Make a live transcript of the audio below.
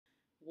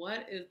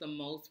What is the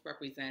most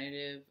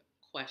representative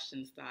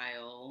question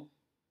style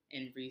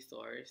and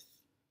resource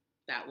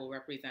that will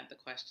represent the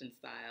question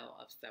style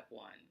of step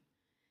one?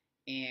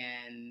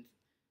 And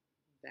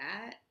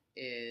that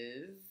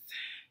is,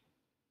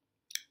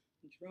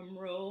 drum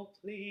roll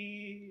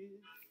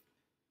please.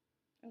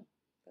 Oh,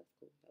 that's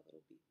cool, that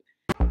little beep.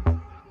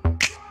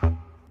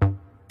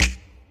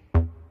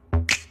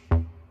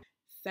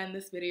 Send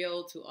this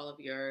video to all of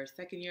your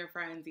second year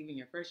friends, even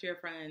your first year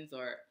friends,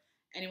 or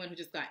anyone who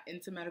just got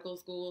into medical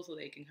school so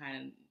they can kind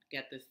of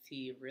get this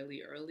tea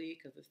really early,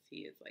 because this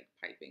tea is like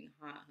piping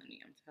hot, honey.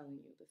 I'm telling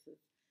you, this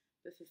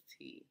is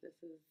tea. This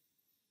is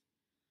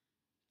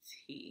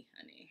tea,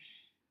 honey.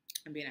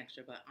 I'm being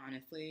extra, but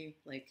honestly,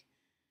 like,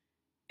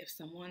 if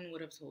someone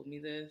would have told me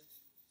this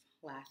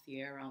last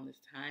year around this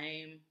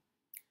time,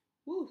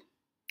 whew,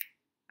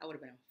 I would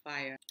have been on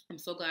fire. I'm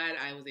so glad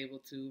I was able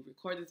to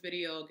record this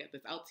video, get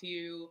this out to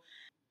you.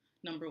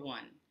 Number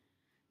one,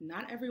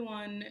 not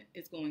everyone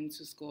is going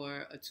to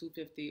score a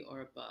 250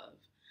 or above.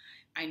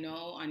 I know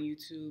on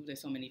YouTube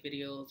there's so many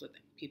videos with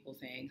people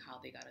saying how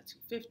they got a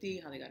 250,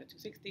 how they got a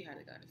 260, how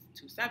they got a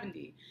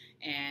 270,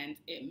 and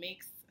it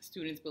makes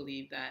students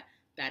believe that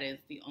that is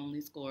the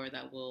only score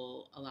that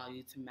will allow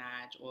you to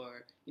match,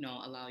 or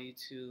allow you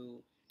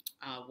to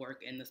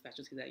work in the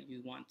specialty that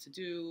you want to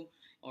do,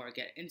 or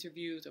get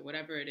interviews, or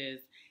whatever it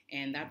is.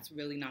 And that's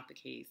really not the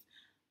case.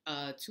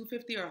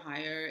 250 or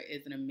higher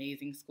is an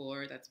amazing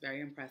score. That's very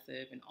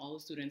impressive. And all the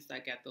students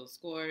that get those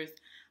scores,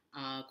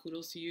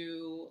 kudos to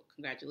you.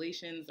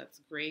 Congratulations. That's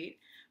great.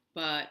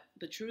 But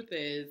the truth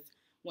is,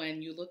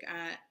 when you look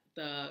at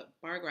the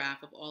bar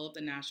graph of all of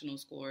the national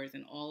scores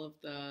and all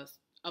the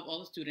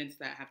students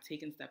that have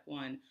taken step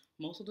one,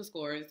 most of the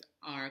scores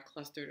are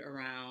clustered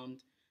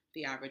around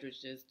the average,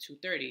 which is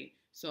 230.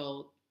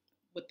 So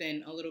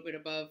within a little bit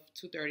above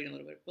 230 and a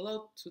little bit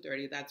below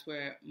 230, that's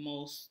where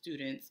most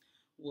students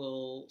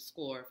will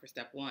score for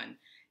step one.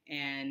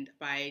 And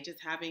by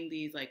just having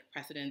these like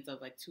precedents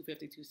of like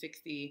 250,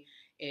 260,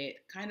 it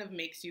kind of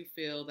makes you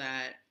feel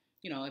that,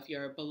 if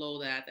you're below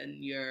that, then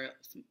you're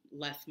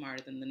less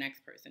smart than the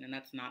next person. And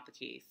that's not the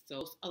case.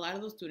 So a lot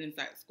of those students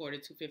that scored a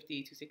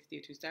 250, 260,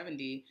 or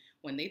 270,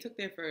 when they took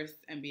their first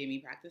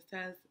NBME practice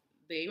test,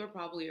 they were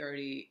probably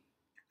already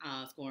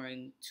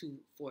scoring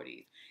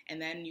 240s. And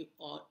then you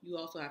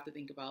also have to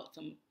think about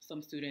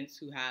some students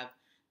who have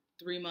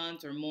 3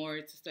 months or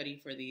more to study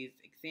for these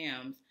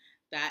exams.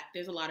 That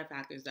there's a lot of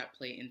factors that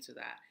play into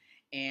that.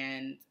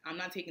 And I'm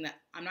not taking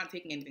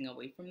anything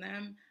away from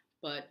them,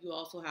 but you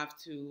also have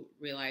to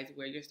realize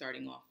where you're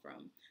starting off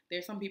from.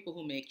 There's some people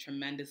who make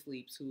tremendous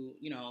leaps who,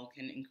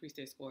 can increase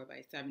their score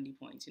by 70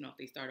 points, if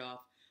they start off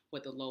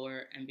with a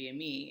lower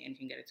NBME and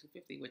can get a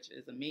 250, which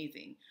is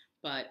amazing.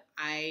 But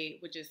I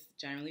would just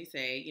generally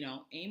say,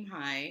 aim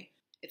high.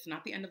 It's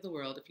not the end of the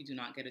world if you do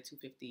not get a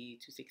 250,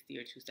 260,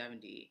 or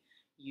 270.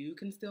 You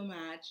can still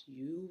match.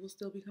 You will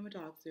still become a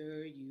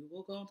doctor. You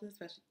will go into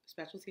the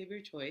specialty of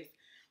your choice.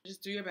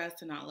 Just do your best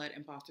to not let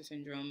imposter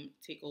syndrome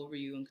take over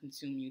you and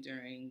consume you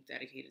during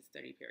dedicated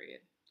study period,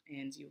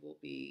 and you will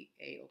be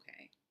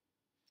a-okay.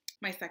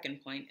 My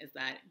second point is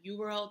that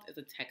UWorld is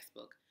a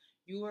textbook.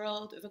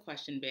 UWorld is a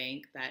question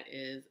bank that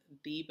is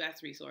the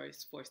best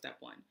resource for step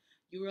one.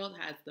 UWorld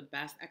has the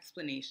best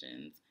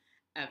explanations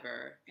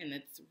ever, and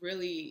it's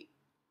really,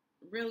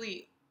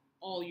 really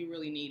all you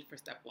really need for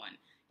step one.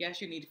 Yes,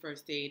 you need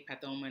first aid,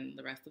 pathoma, and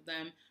the rest of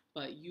them,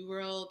 but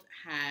UWorld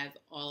has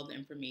all the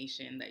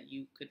information that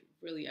you could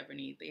really ever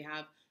need. They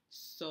have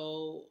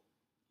so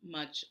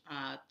much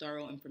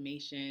thorough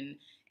information,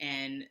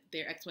 and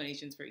their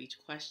explanations for each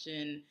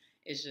question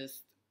is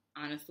just,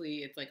 honestly,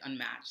 it's like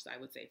unmatched, I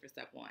would say, for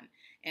step one.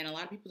 And a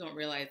lot of people don't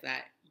realize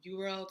that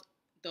UWorld,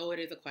 though it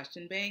is a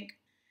question bank,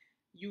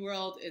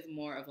 UWorld is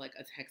more of like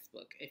a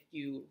textbook if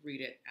you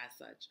read it as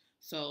such.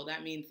 So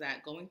that means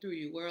that going through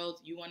UWorld,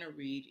 you want to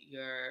read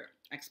your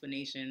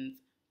explanations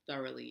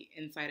thoroughly,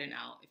 inside and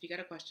out. If you get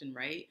a question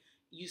right,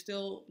 you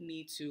still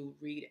need to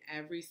read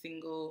every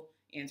single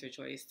answer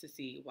choice to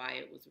see why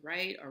it was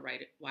right or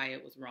why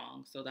it was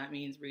wrong. So that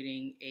means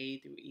reading A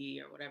through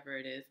E or whatever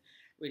it is,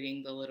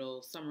 reading the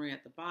little summary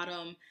at the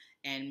bottom,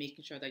 and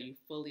making sure that you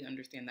fully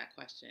understand that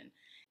question.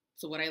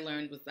 So what I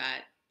learned was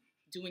that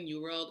doing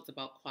UWorld is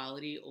about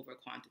quality over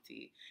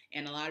quantity.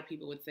 And a lot of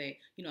people would say,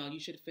 you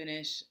should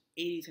finish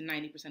 80 to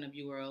 90% of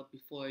UWorld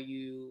before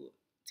you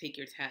take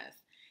your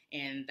test.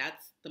 And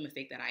that's the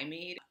mistake that I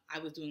made. I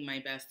was doing my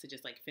best to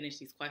just like finish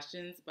these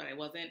questions, but I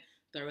wasn't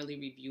thoroughly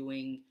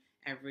reviewing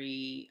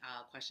every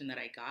question that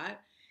I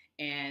got.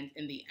 And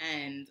in the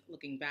end,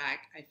 looking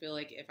back, I feel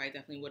like if I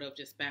definitely would have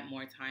just spent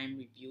more time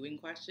reviewing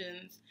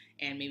questions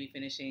and maybe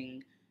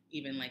finishing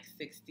even like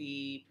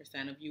 60%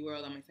 of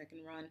UWorld on my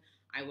second run,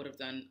 I would have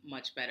done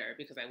much better,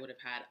 because I would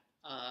have had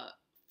a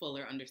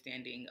fuller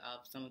understanding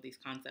of some of these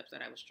concepts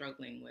that I was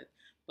struggling with.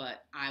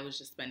 But I was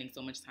just spending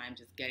so much time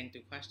just getting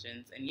through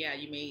questions. And yeah,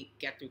 you may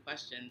get through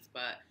questions,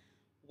 but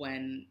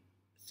when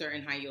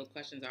certain high yield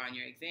questions are on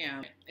your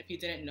exam, if you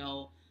didn't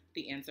know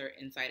the answer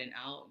inside and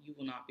out, you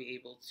will not be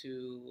able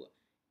to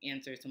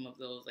answer some of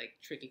those like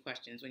tricky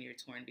questions when you're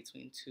torn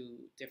between two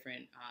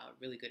different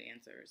really good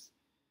answers.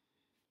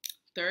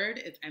 Third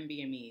is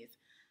NBMEs.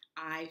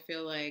 I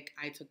feel like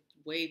I took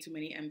way too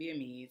many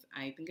NBMEs.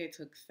 I think I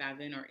took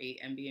 7 or 8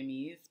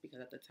 NBMEs because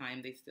at the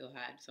time they still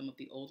had some of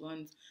the old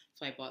ones.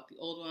 So I bought the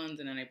old ones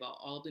and then I bought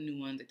all of the new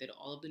ones. I did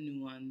all of the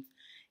new ones.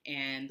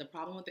 And the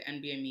problem with the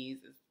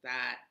NBMEs is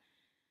that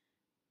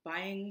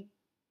buying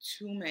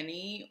too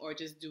many or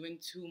just doing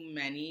too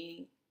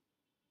many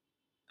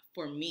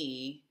for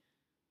me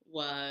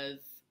was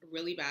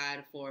really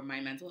bad for my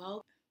mental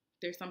health.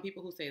 There's some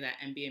people who say that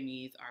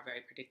NBMEs are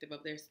very predictive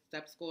of their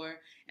step score,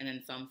 and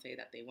then some say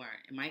that they weren't.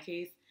 In my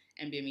case,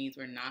 NBMEs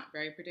were not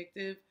very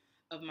predictive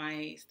of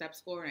my step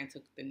score, and I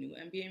took the new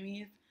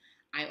NBMEs.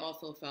 I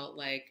also felt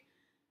like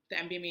the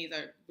NBMEs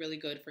are really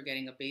good for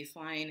getting a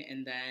baseline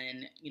and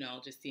then,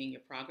 just seeing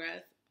your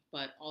progress.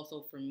 But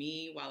also for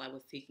me, while I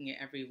was taking it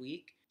every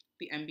week,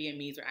 the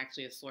NBMEs are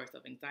actually a source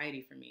of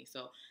anxiety for me.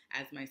 So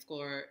as my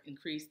score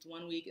increased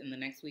one week and the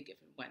next week if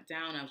it went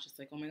down, I was just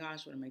like, oh my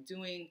gosh, what am I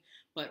doing?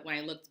 But when I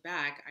looked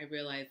back, I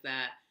realized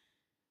that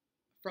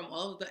from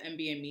all of the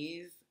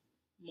NBMEs,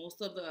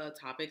 most of the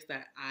topics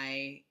that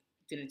I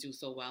didn't do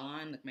so well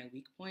on, like my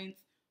weak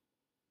points,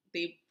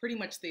 they pretty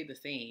much stayed the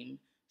same.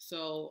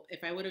 So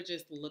if I would have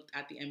just looked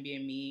at the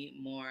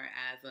NBME more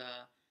as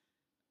a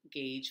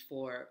gauge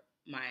for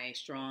my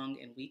strong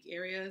and weak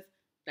areas,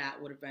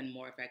 that would have been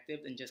more effective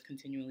than just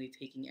continually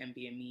taking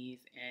NBMEs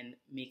and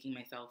making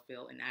myself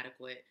feel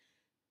inadequate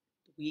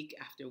week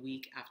after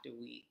week after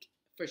week.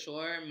 For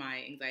sure,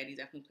 my anxiety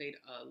definitely played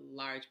a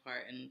large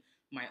part in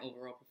my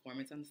overall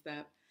performance on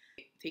STEP.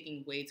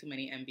 Taking way too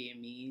many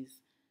NBMEs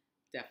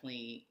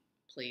definitely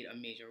played a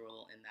major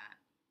role in that.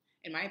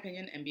 In my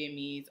opinion,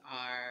 NBMEs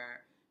are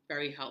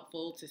very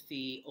helpful to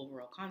see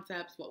overall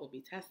concepts, what will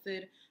be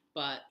tested,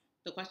 but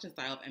the question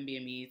style of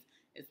NBMEs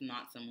is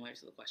not similar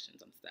to the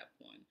questions on step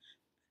 1.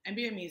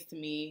 NBMEs to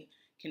me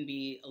can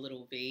be a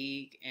little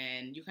vague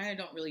and you kind of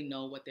don't really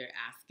know what they're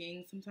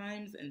asking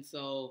sometimes, and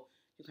so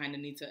you kind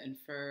of need to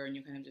infer and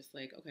you're kind of just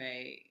like,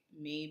 okay,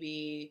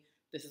 maybe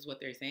this is what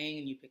they're saying,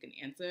 and you pick an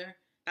answer.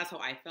 That's how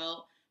I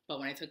felt. But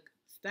when I took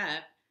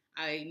STEP,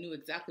 I knew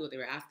exactly what they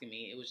were asking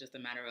me. It was just a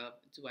matter of,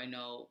 do I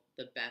know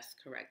the best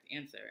correct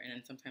answer? And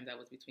then sometimes I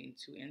was between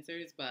two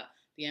answers, but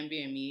the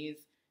NBMEs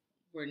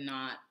were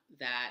not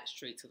that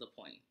straight to the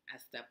point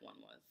as step 1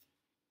 was.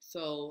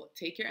 So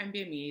take your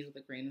NBMEs with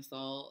a grain of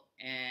salt,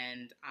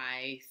 and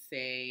I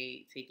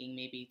say taking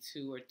maybe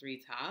 2 or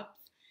 3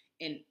 tops.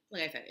 And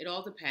like I said, it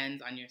all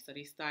depends on your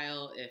study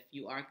style. If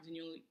you are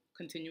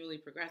continually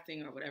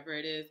progressing or whatever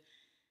it is,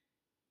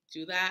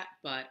 do that.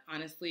 But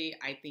honestly,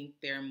 I think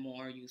they're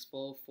more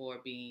useful for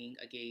being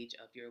a gauge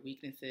of your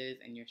weaknesses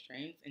and your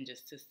strengths, and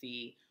just to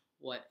see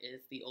what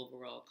is the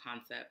overall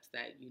concepts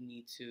that you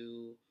need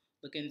to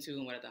look into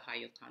and what are the high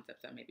yield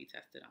concepts that may be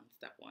tested on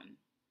step 1.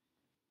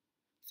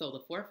 So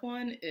the fourth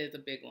one is a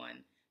big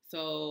one.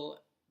 So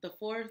the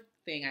fourth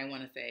thing I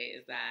want to say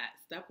is that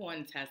step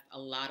 1 tests a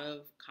lot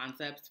of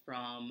concepts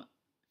from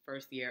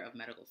first year of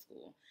medical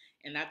school.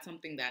 And that's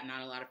something that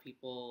not a lot of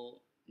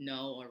people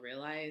know or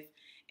realize.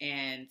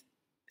 And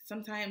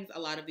sometimes a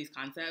lot of these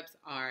concepts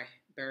are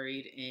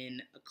buried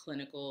in a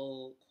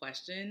clinical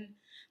question.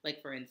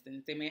 Like for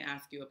instance, they may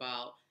ask you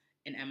about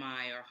an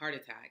MI or heart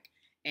attack.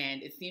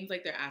 And it seems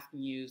like they're asking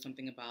you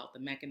something about the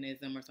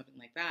mechanism or something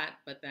like that,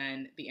 but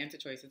then the answer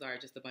choices are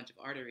just a bunch of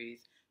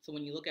arteries. So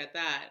when you look at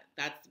that,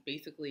 that's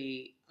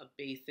basically a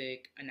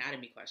basic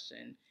anatomy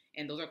question.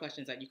 And those are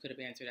questions that you could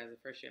have answered as a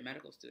first-year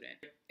medical student.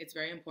 It's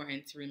very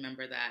important to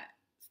remember that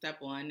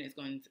step 1 is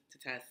going to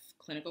test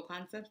clinical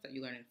concepts that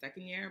you learn in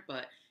second year,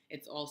 but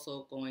it's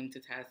also going to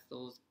test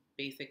those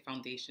basic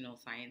foundational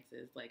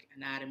sciences like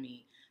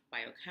anatomy,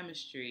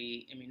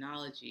 biochemistry,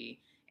 immunology.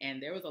 And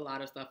there was a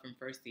lot of stuff from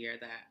first year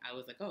that I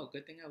was like, oh,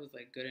 good thing I was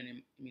like good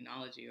in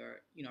immunology,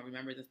 or,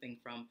 remember this thing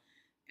from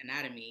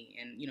anatomy.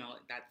 And,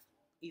 that's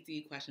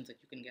easy questions that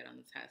you can get on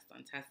the test,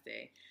 on test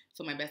day.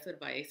 So my best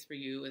advice for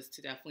you is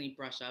to definitely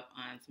brush up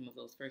on some of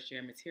those first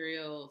year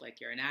materials, like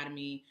your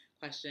anatomy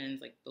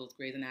questions, like those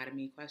Gray's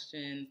Anatomy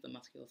questions, the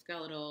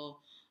musculoskeletal,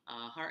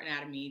 heart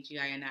anatomy, GI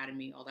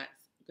anatomy, all that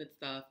good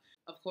stuff.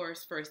 Of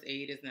course, first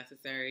aid is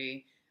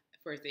necessary.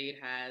 First aid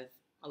has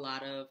a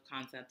lot of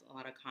concepts, a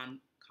lot of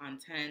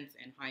content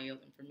and high yield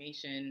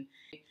information.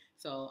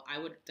 So I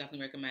would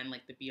definitely recommend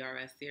like the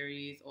BRS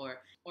series or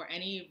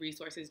any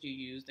resources you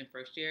used in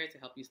first year to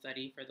help you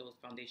study for those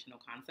foundational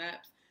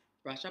concepts.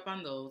 Brush up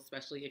on those,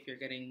 especially if you're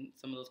getting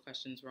some of those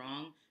questions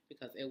wrong,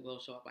 because it will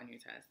show up on your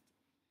test.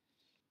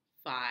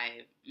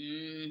 5.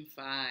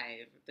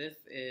 5. This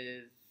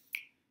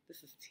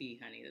is tea,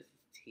 honey. This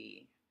is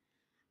tea.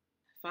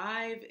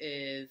 5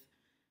 is,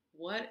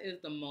 what is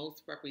the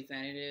most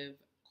representative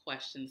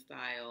question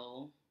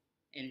style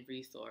and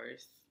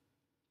resource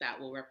that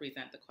will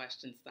represent the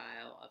question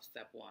style of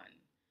step 1?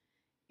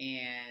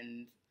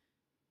 And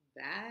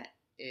that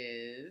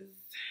is,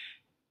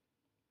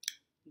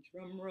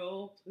 drum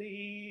roll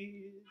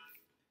please.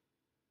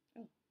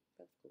 Oh,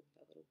 that's cool,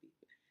 that little beep.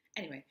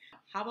 Anyway,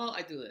 how about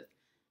I do this?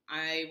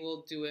 I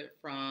will do it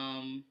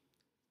from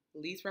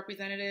least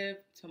representative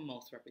to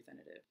most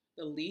representative.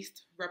 The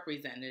least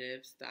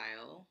representative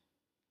style,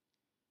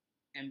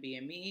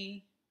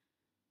 NBME.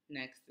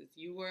 Next is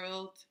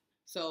UWorld.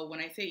 So when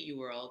I say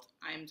UWorld,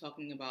 I'm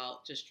talking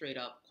about just straight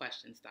up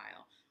question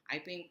style. I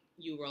think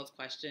UWorld's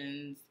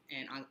questions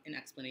and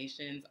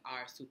explanations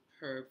are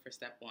superb for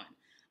step one.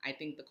 I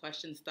think the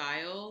question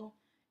style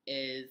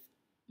is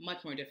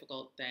much more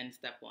difficult than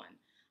step one.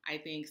 I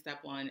think step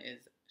one is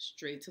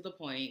straight to the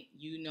point.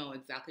 You know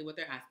exactly what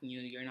they're asking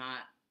you. You're not,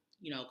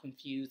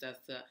 confused as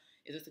to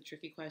is this a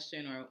tricky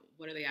question or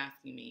what are they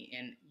asking me?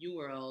 And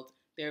UWorld,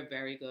 they're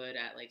very good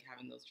at like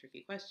having those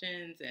tricky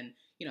questions and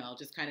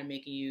just kind of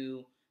making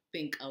you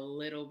think a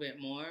little bit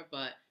more.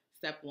 But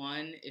step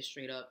one is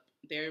straight up,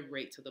 they're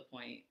right to the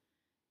point.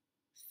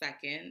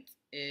 Second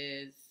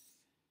is,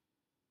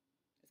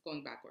 it's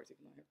going backwards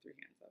even though I have three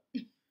hands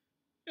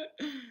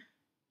up.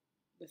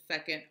 The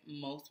second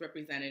most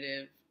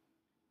representative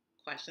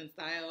question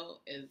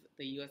style is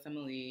the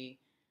USMLE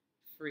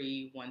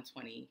free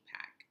 120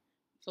 pack.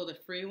 So the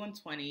free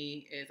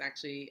 120 is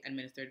actually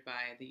administered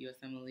by the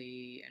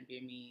USMLE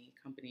NBME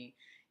company,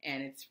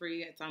 and it's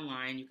free. It's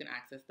online. You can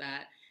access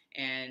that,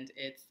 and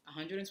it's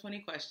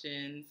 120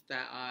 questions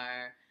that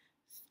are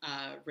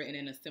written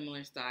in a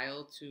similar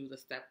style to the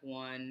step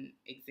one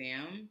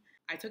exam.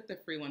 I took the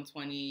free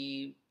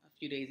 120 a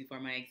few days before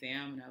my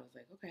exam, and I was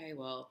like, okay,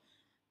 well,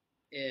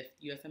 if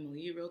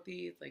USMLE wrote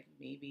these, like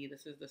maybe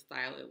this is the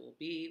style it will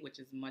be, which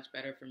is much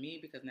better for me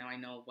because now I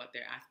know what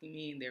they're asking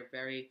me and they're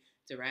very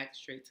direct,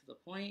 straight to the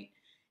point.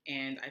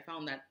 And I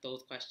found that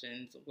those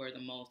questions were the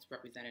most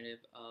representative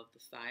of the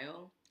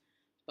style.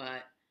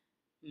 But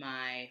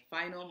my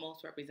final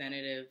most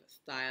representative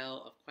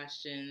style of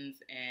questions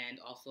and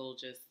also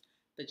just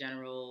the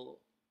general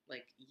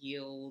like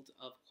yield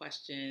of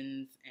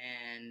questions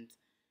and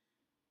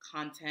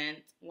content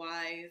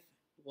wise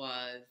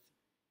was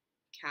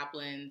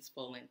Kaplan's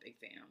full-length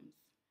exams.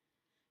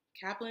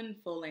 Kaplan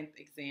full-length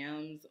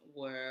exams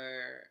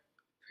were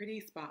pretty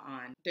spot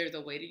on. There's a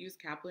way to use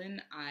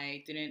Kaplan.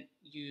 I didn't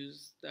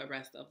use the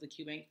rest of the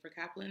QBank for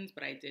Kaplan's,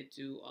 but I did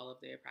do all of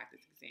their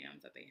practice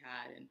exams that they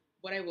had. And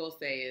what I will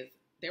say is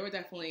there were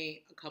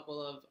definitely a couple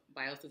of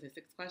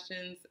biostatistics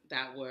questions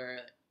that were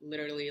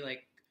literally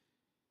like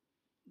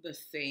the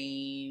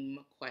same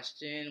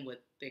question with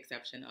the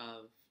exception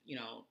of,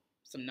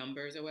 some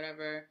numbers or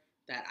whatever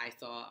that I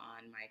saw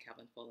on my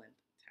Kaplan full-length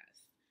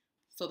test.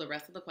 So the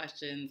rest of the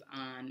questions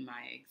on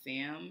my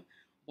exam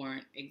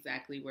weren't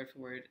exactly word for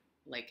word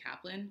like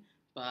Kaplan,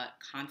 but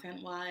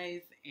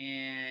content-wise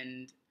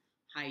and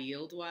high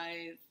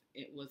yield-wise,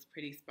 it was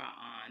pretty spot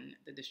on,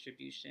 the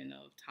distribution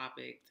of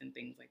topics and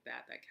things like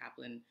that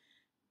Kaplan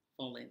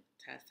full-length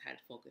test had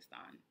focused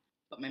on.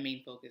 But my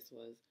main focus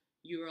was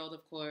UWorld,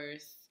 of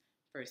course,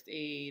 first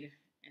aid,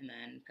 and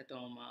then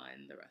Pathoma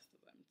and the rest of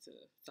them to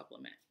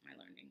supplement my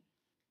learning.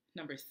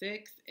 Number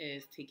 6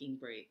 is taking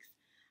breaks.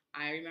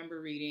 I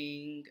remember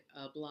reading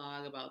a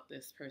blog about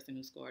this person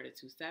who scored a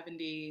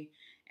 270,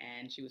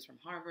 and she was from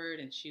Harvard,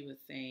 and she was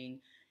saying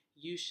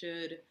you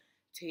should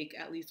take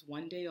at least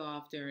one day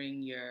off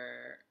during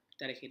your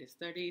dedicated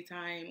study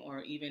time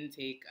or even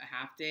take a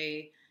half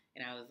day.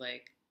 And I was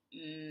like,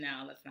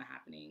 no, that's not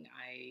happening.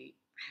 I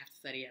have to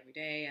study every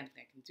day. I don't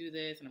think I can do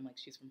this. And I'm like,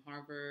 she's from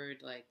Harvard.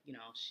 Like,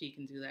 she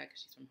can do that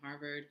because she's from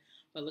Harvard.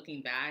 But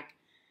looking back,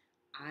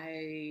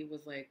 I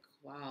was like,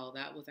 wow,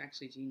 that was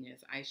actually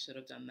genius. I should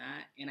have done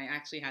that. And I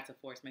actually had to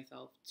force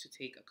myself to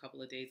take a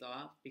couple of days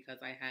off because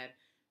I had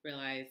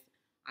realized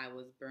I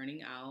was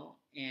burning out.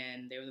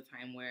 And there was a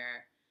time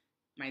where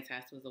my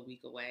test was a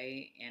week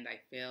away and I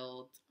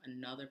failed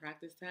another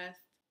practice test.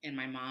 And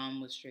my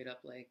mom was straight up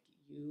like,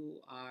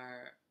 you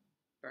are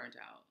burnt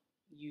out.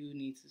 You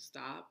need to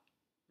stop,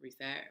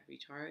 reset,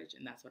 recharge.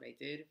 And that's what I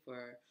did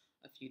for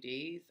a few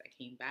days. I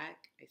came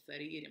back, I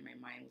studied, and my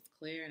mind was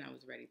clear and I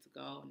was ready to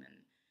go. And then,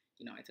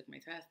 I took my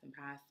test and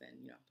passed,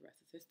 and, the rest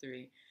is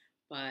history.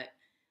 But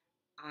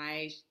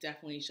I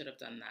definitely should have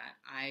done that.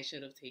 I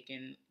should have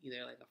taken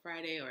either like a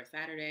Friday or a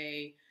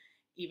Saturday,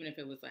 even if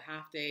it was a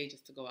half day,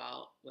 just to go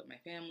out with my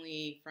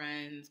family,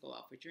 friends, go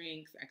out for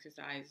drinks,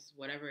 exercise,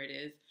 whatever it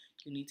is.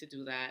 You need to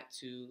do that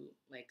to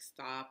like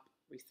stop,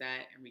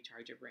 reset, and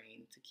recharge your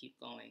brain to keep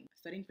going.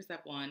 Studying for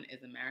step one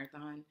is a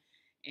marathon,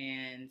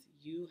 and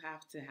you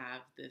have to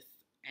have this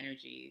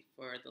energy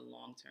for the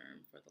long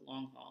term, for the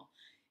long haul.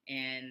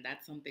 And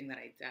that's something that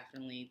I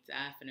definitely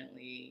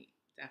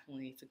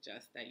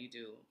suggest that you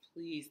do.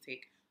 Please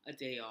take a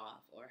day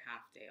off or a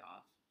half day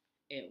off.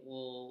 It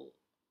will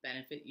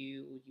benefit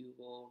you. You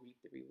will reap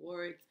the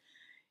rewards.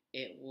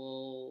 It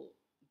will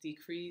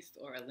decrease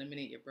or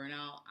eliminate your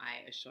burnout,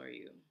 I assure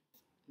you.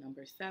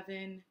 Number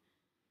 7,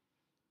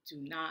 do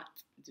not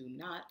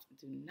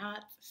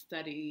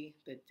study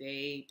the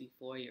day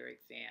before your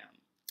exam.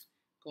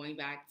 Going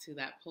back to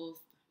that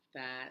post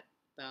that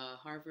the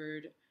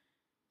Harvard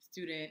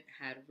student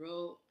had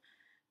wrote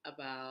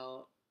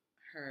about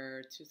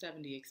her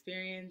 270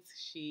 experience,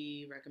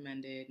 she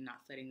recommended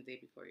not studying the day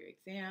before your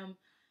exam.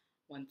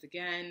 Once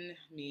again,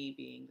 me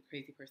being the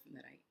crazy person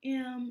that I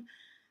am,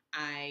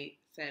 I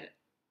said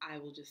I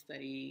will just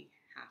study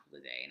half of the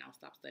day and I'll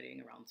stop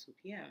studying around 2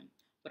 p.m.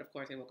 But of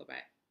course, I woke up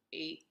at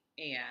 8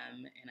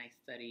 a.m. and I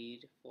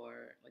studied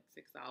for like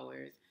 6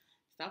 hours.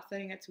 Stopped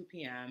studying at 2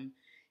 p.m.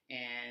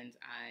 and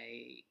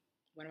I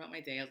went about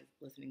my day. I was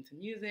listening to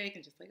music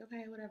and just like,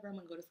 okay, whatever. I'm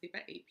gonna go to sleep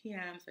at 8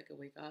 p.m. so I could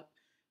wake up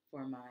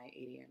for my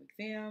 8 a.m.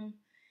 exam.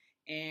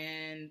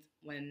 And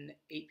when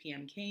 8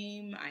 p.m.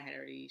 came, I had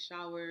already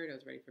showered. I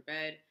was ready for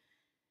bed.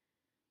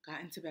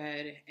 Got into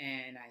bed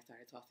and I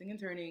started tossing and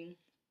turning.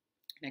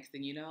 Next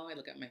thing you know, I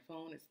look at my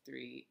phone. It's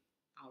 3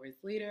 hours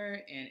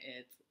later and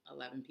it's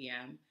 11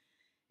 p.m.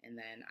 And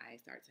then I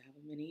start to have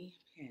a mini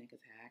panic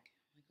attack.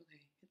 I'm like,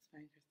 okay, it's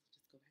fine, Crystal,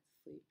 just go back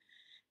to sleep.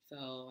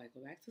 So I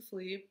go back to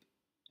sleep,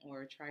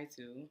 or try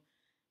to.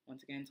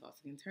 Once again,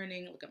 tossing and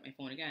turning, look at my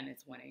phone again.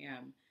 It's 1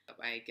 a.m.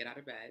 I get out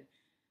of bed,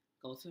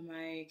 go to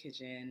my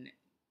kitchen,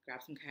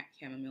 grab some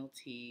chamomile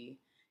tea,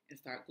 and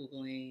start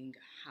Googling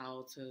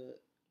how to,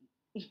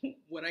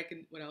 what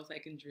else I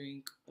can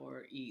drink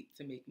or eat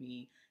to make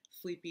me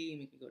sleepy,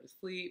 make me go to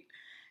sleep.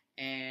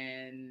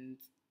 And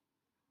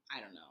I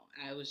don't know.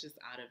 I was just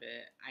out of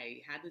it.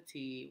 I had the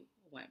tea,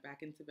 went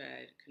back into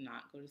bed, could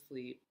not go to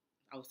sleep.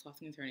 I was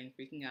tossing and turning,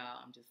 freaking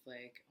out. I'm just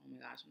like, oh my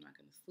gosh, I'm not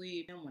going to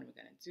sleep. What am I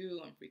going to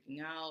do? I'm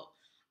freaking out.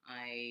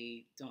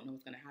 I don't know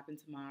what's going to happen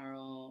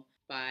tomorrow.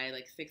 By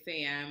like 6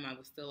 a.m., I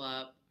was still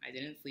up. I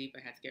didn't sleep.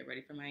 I had to get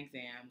ready for my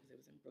exam because it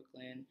was in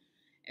Brooklyn.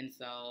 And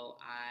so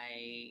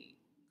I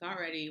got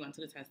ready, went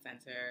to the test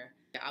center.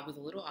 I was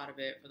a little out of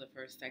it for the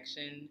first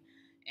section,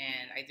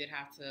 and I did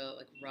have to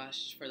like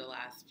rush for the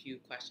last few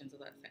questions of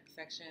that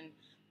section.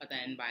 But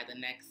then by the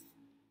next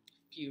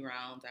few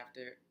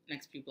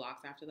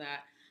blocks after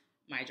that,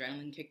 my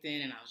adrenaline kicked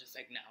in, and I was just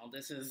like, no,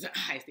 this is a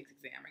high stakes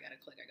exam. I gotta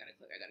click, I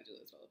gotta do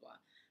this, blah, blah, blah.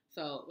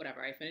 So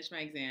whatever, I finished my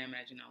exam,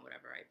 and as you know,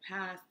 whatever, I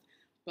passed.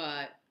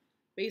 But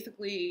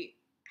basically,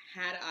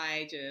 had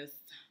I just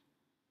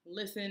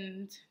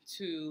listened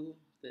to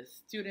the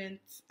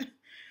students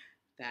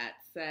that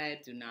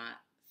said, do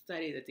not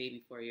study the day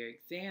before your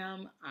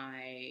exam,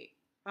 I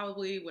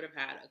probably would have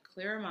had a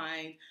clearer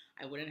mind.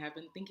 I wouldn't have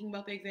been thinking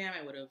about the exam.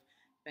 I would have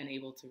been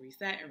able to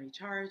reset and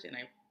recharge, and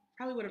I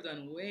probably would have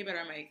done way better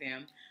on my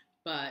exam.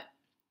 But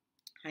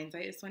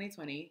hindsight is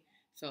 2020,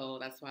 so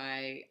that's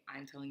why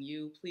I'm telling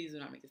you, please do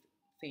not make the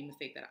same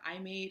mistake that I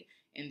made,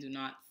 and do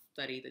not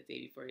study the day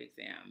before your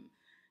exam.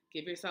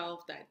 Give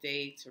yourself that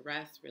day to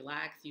rest,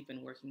 relax. You've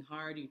been working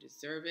hard, you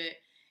deserve it,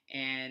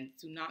 and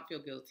do not feel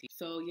guilty.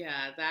 So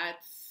yeah,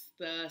 that's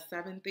the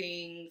 7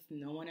 things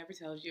no one ever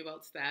tells you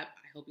about STEP.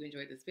 I hope you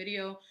enjoyed this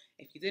video.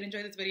 If you did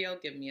enjoy this video,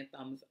 give me a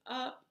thumbs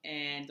up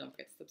and don't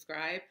forget to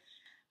subscribe.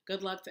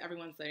 Good luck to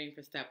everyone studying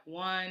for Step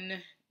 1.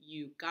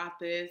 You got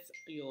this.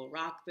 You'll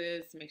rock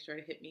this. Make sure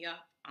to hit me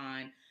up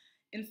on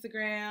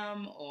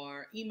Instagram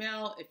or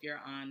email if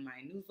you're on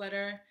my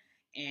newsletter,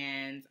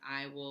 and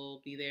I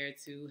will be there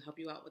to help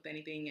you out with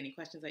anything, any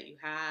questions that you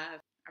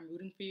have. I'm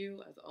rooting for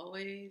you as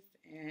always,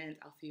 and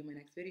I'll see you in my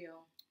next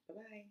video.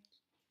 Bye-bye.